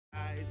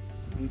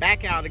I'm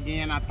back out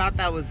again. I thought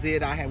that was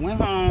it. I had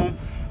went home,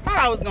 thought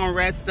I was gonna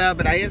rest up,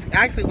 but I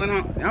actually went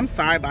home. I'm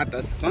sorry about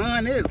the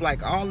sun. It is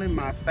like all in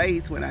my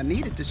face. When I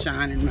needed to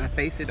shine in my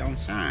face, it don't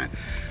shine.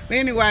 But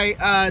anyway,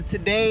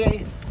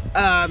 today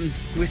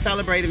we're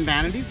celebrating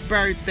Vanity's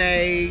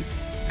birthday.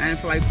 I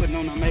didn't feel like putting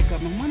on no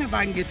makeup. I wonder if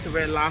I can get to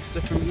Red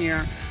Lobster from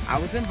here. I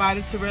was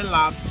invited to Red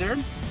Lobster,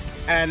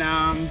 and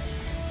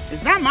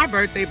it's not my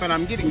birthday, but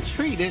I'm getting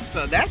treated,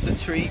 so that's a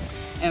treat,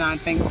 and I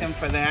thank them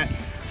for that.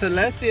 So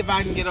let's see if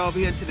I can get over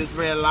here to this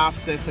Red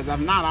Lobster, because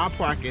I'm not. I'll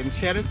park in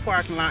Cheddar's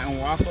parking lot and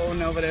walk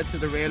on over there to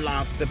the Red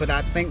Lobster. But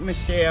I thank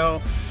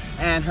Michelle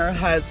and her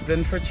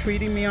husband for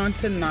treating me on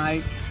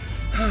tonight.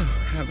 I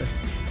have a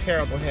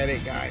terrible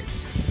headache, guys.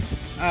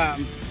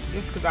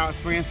 Just because I was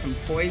spraying some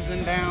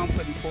poison down,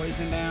 putting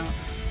poison down.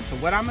 So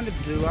what I'm gonna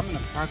do, I'm gonna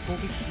park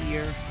over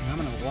here and I'm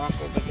gonna walk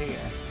over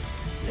there.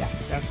 Yeah,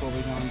 that's what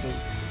we're gonna do.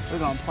 We're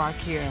gonna park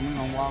here and we're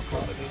gonna walk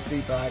over the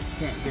street, but I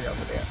can't get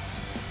over there.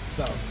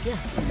 So yeah,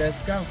 let's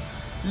go.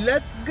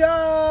 Let's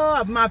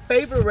go. My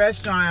favorite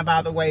restaurant,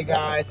 by the way,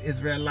 guys,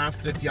 is Red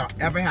Lobster. If y'all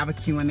ever have a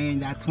Q&A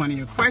and that's one of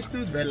your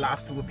questions, Red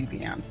Lobster will be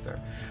the answer.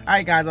 All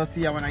right, guys, I'll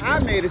see y'all when I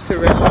made it to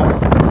Red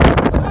Lobster.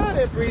 Oh,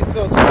 that breeze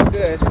feels so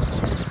good.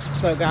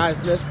 So guys,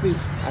 let's see.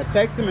 I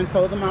texted him and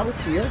told him I was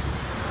here.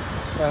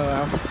 So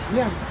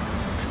yeah,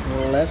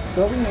 let's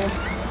go in.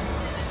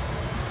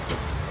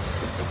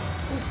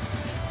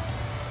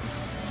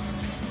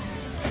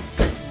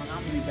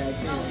 I'll be back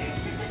there.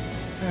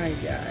 Alright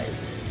guys.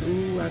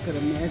 Ooh, I could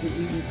imagine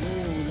eating.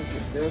 Ooh, look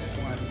at this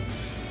one.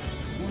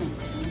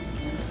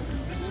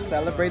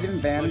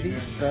 Celebrating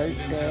Vanity's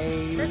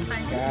birthday.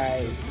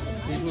 Guys.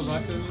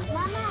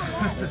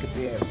 Look at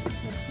this.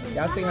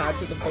 Y'all say hi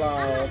to the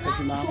vlog, because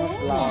your mama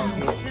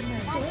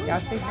vlogged.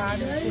 Y'all say hi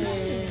to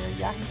Cher.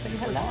 Y'all can say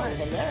hello.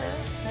 Hello.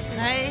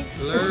 Hey.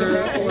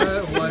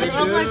 Hello. What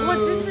I'm like,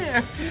 what's in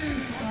there?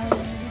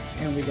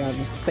 And we got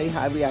to say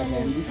hi. We got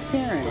Vanity's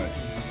parents.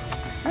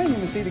 I didn't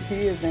even see the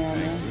kids down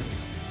there.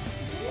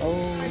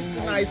 Oh,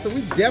 nice. So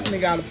we definitely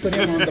got to put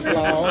him on the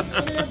vlog.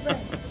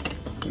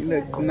 He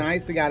looks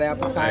nice. He got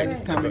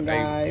appetizers coming,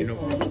 guys.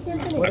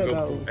 What are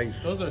those?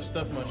 Those are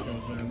stuffed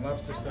mushrooms, man.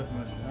 Lobster stuffed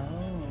mushrooms.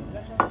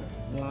 Oh.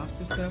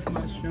 Lobster stuffed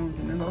mushrooms,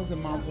 and then those are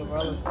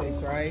mozzarella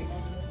sticks, right?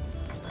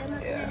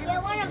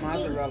 Yeah,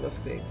 mozzarella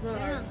sticks.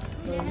 Yeah.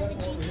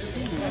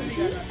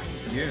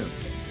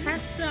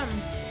 Have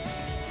some.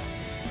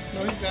 No,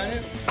 he's got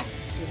it.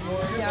 There's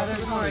more. Yeah,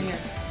 there's more in here.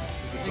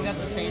 We got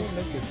the same.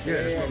 Yeah,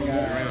 that's what we're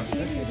around.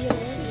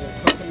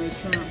 Coconut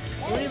shrimp.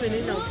 We don't even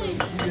need no food.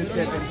 You just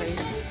said them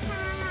things.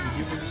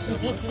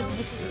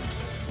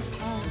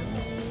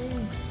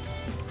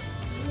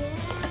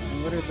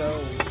 What are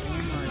those?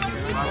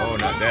 Oh,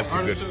 now that's the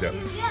good stuff.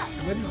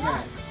 What is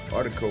that?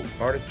 Artichoke.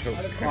 Artichoke.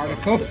 That's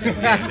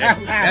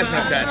what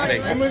I'm trying to say.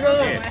 Yeah.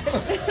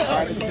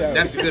 Artichoke.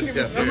 That's the good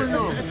stuff there.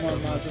 More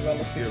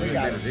mozzarella sticks. We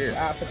got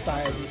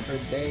appetizers for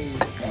days,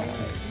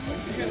 guys.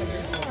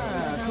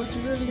 What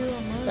you really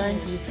doing, Mom?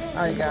 Thank you. All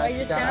right, guys,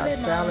 we got our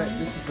salad.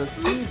 This is a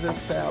Caesar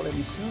salad.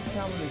 Michelle's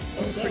salad is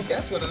so pretty.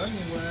 That's what the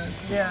onion was.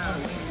 Yeah.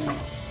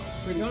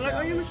 Pretty You don't like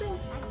salad. onion, Michelle?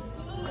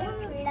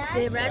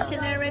 They have ranch in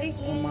there already?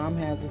 Well, Mom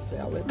has a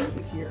salad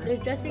over here. There's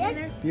dressing in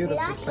there?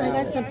 Beautiful salad.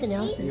 I got something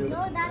else.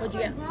 Beautiful. What'd you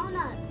get?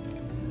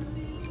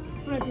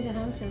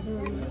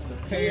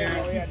 Hey,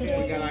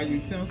 we got our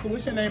utensils.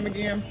 What's your name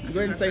again? Go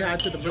ahead and say hi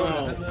to the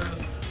vlog.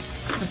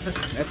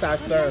 That's our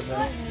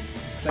server.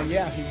 So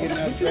yeah, he's getting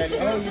us ready.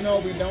 Oh, you know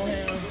what we don't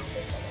have?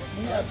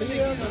 We got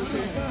beers.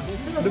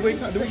 Do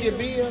we get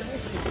beers?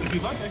 If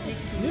you like, I can get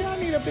you some. Yeah, I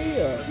need a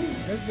beer.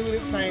 Let's do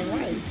this thing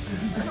right.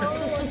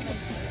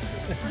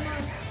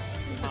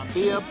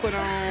 Beer put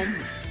on.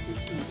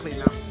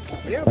 Clean up.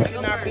 Yeah, we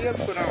getting our beers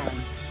put on.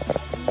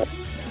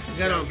 You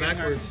got it on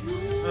backwards.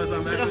 Oh, it's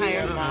on backwards. Little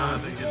hair, Mom.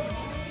 Thank you.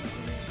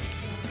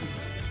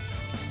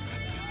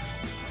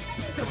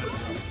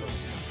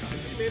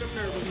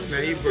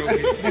 Now he broke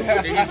it.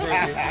 Then he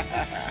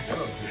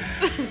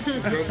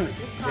broke it.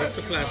 Broke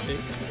the plastic.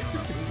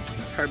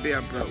 Her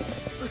beer broke.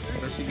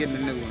 So she getting a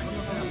new one.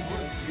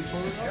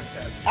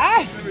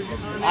 Ah!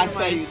 I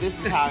tell you, this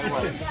is how it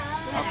works.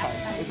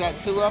 Okay. Is that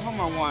two of them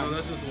or No, one?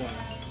 that's just one.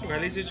 Or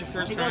at least it's your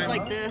first It time. goes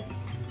like this.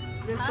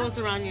 This goes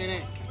around your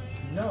neck.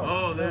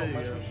 Oh, there you go.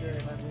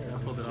 I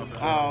pulled it off.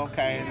 Oh,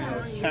 okay.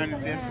 Turn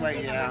it this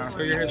way, yeah.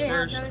 So your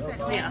hair's first.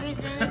 Yeah.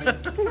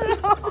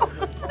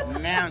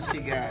 Now she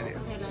got it.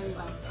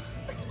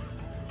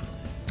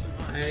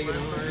 Hey, you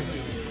know,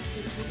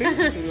 See,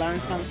 you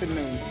learned something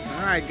new.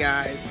 All right,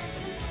 guys.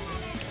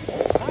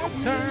 Our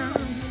turn.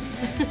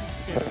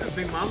 it's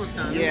Big Mama's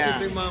time. Yeah. This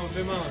is Big Mama.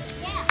 Big Mama.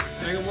 Yeah.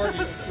 Ain't gonna work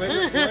it. Wait,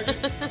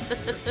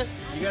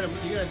 you gotta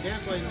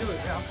dance while you do it.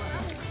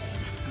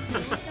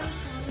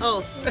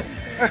 Oh.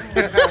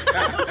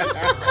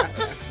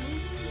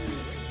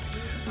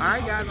 All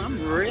right, guys, I'm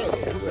ready.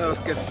 Who else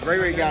got?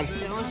 Ray got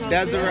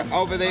Desiree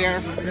over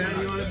there.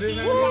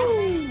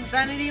 Woo!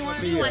 Vanity, you want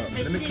to do Yeah. one?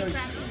 Let me tell you.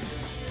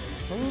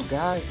 Oh,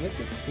 guys, look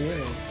at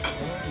this. Oh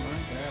my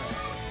God.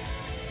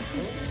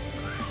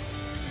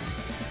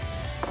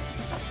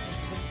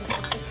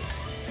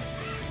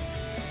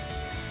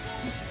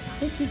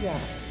 What you got?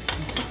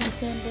 Some chicken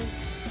tenders?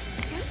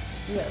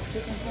 You got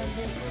chicken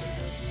tenders?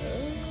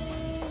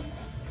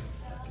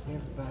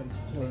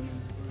 Everybody's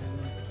playing.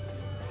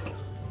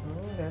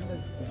 Oh, that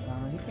looks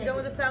divine. You done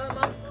with the salad,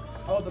 Mom?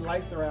 Oh, the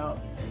lights are out.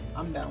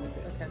 I'm down with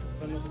it. Okay.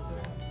 I'm gonna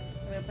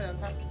put it on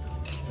top.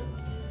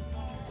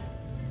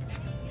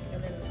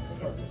 And then I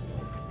guess.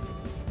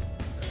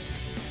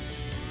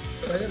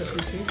 I got a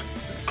sweet tea.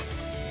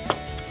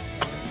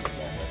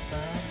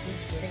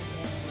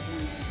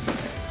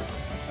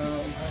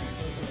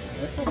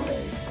 That's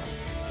okay.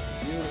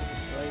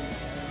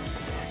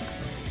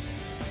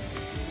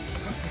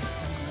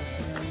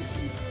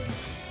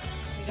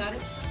 You got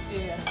it?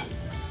 yeah.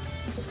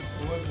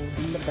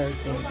 The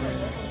birthday girl.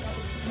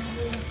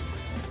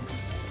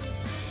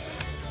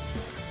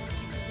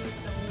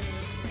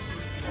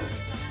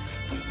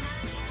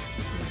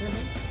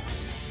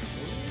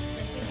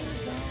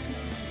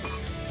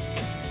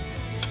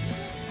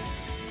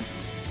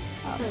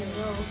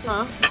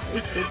 Huh? They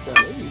stick though.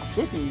 They be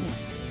sticking.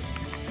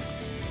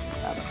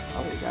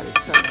 Oh, they got it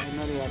cut. I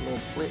know they got a little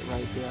slit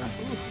right there.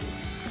 Ooh.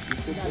 You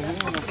stick the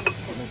hand up,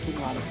 and you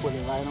know how to put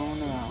it right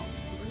on out.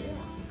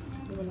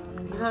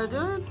 You know how to do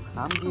it?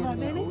 I'm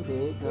getting it. Oh,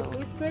 there you go.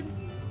 It's good.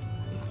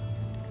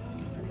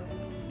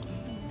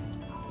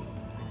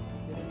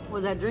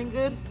 Was that drink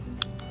good?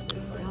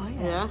 Oh,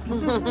 Yeah. Oh,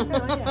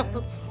 yeah.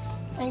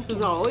 Thank you.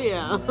 Oh,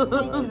 yeah. Thank you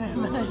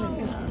very much. I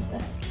appreciate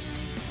that.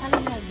 I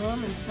haven't had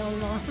rum in so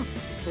long.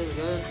 Tastes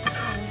good.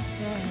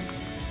 Yeah.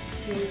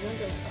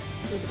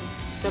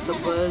 She's got the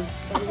buzz.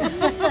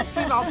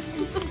 She's off.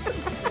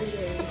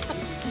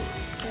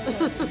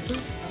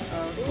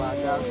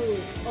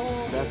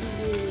 Well, that's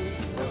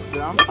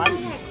girl, I'm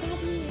fighting.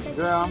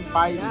 Girl, I'm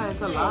fighting. Yeah,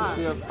 it's a lot. I'm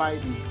still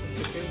fighting.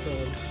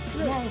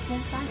 Yeah, it's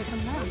inside. It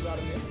comes out.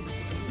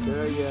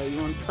 Girl, yeah,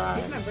 you want to try?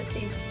 It's my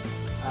birthday.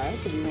 I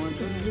actually want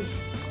to drink this.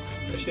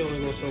 That shit only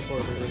goes so far,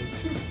 man.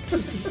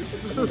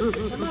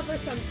 I'm not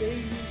first time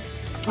doing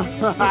I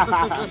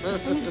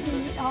used to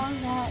eat all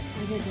that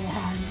with your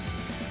dad.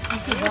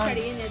 We're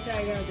already in there, so I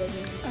gotta go in the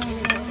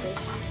fish.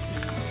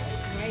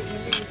 Right?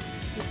 Remember you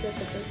put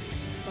the first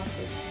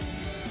sausage.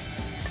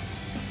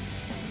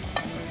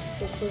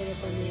 Just put it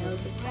up on me. I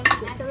was like,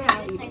 I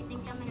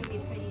think I'm gonna be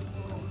pretty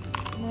full.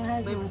 My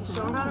husband wants to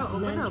Show her how to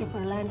open lunch up. for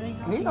Landry's.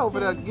 He's over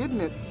there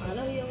getting it. I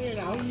know you over here. I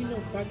don't need no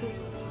crackers.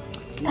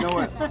 You know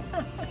what?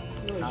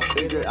 I'll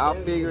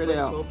figure it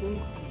out.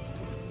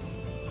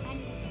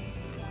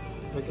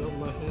 Like over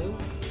my hand.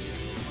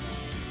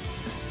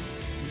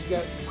 You just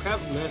got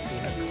crap messy.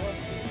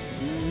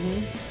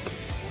 Mm-hmm.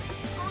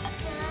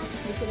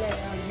 You should let him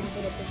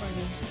put up the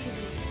funny.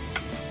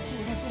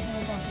 Get your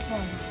hands off the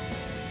phone.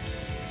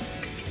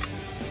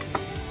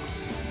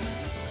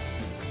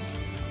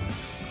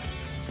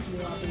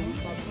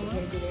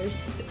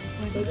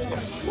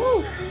 Woo!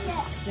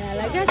 Yeah,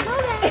 like that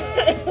soda.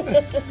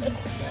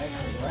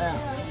 Wow.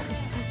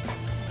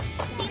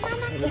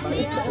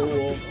 Everybody's cool.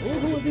 Ooh,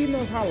 who was eating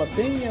those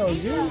jalapenos?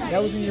 You?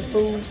 That was in your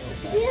food?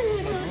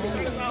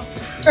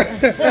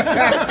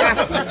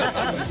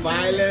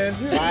 Violence,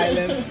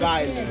 violence,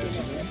 violence.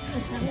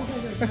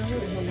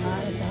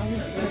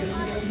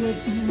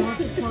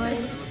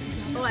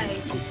 Oh, I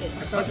hate cheesecake.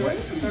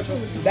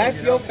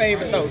 That's your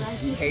favorite though.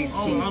 She hates Oh,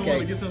 I'm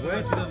gonna cheesecake. get something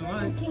that she doesn't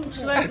like.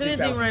 She likes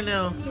anything right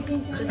now.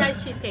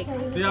 Besides cheesecake.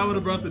 See, I would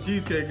have brought the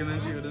cheesecake and then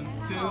she would have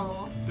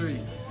 2, 3.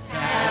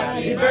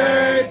 Happy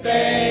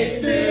birthday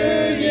to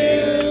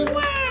you.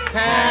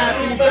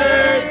 Happy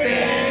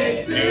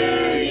birthday to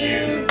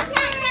you.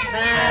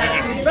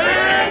 Happy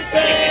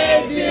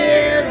birthday,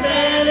 dear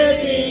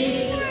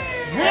Vanity.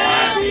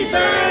 Happy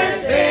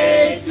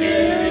birthday to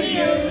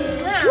you.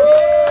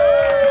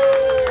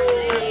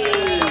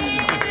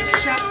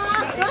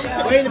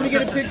 Wait, let me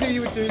get a picture of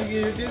you with your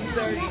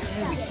dessert.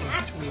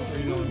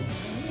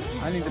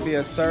 I need to be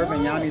a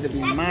servant. Y'all need to be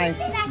my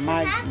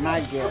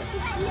guest.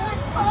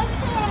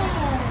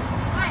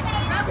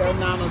 Tell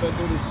Nana to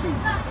do the shoot.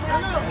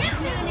 Mama,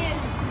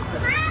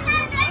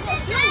 there's a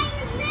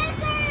giant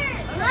lizard!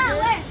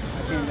 Where?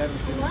 I can't let him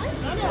see.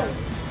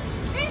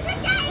 There's a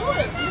giant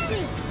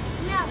lizard!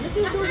 No.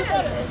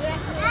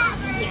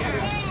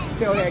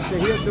 Tell Hector,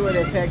 he'll do it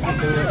if Hector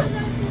do it.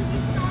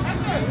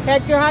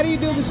 Hector, how do you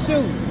do the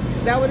shoot?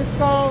 Is that what it's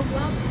called?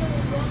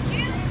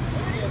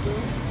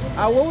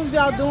 What was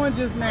y'all doing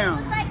just now? It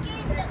was like in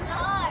the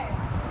car.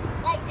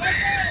 Like this.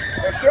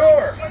 For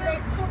sure.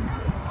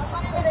 On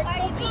one of the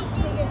Cardi B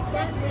things.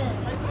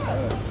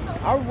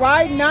 All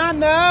right,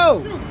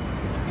 Nano.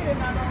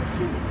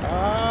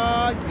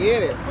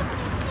 Get it.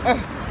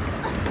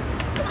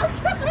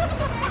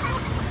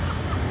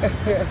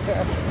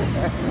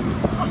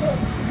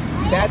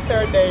 That's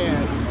her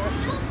dance.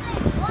 You don't say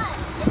what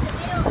in the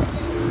middle of this.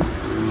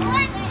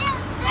 1, 2,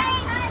 3.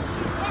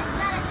 You just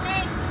gotta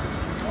say,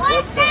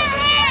 what the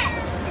heck?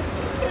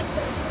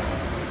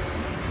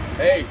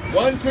 Hey,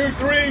 1, 2,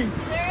 3.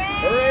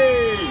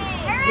 Hooray!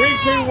 3,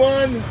 2,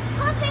 1.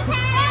 Puppet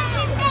pass!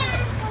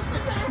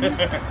 We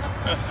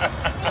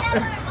have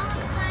our own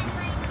sign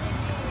language.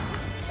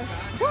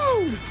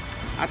 Woo!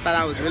 I thought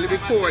I was really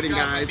recording,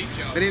 guys.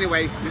 But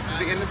anyway, this is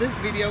the end of this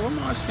video. I'm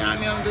all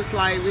shiny on this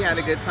light. We had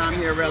a good time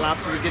here at Red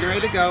Lobster. We're getting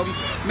ready to go.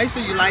 Make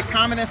sure you like,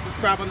 comment, and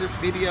subscribe on this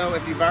video.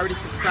 If you've already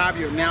subscribed,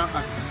 you're now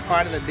a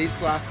part of the D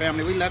Squad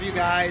family. We love you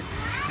guys,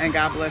 and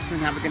God bless you,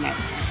 and have a good night.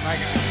 Bye,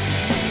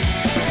 guys.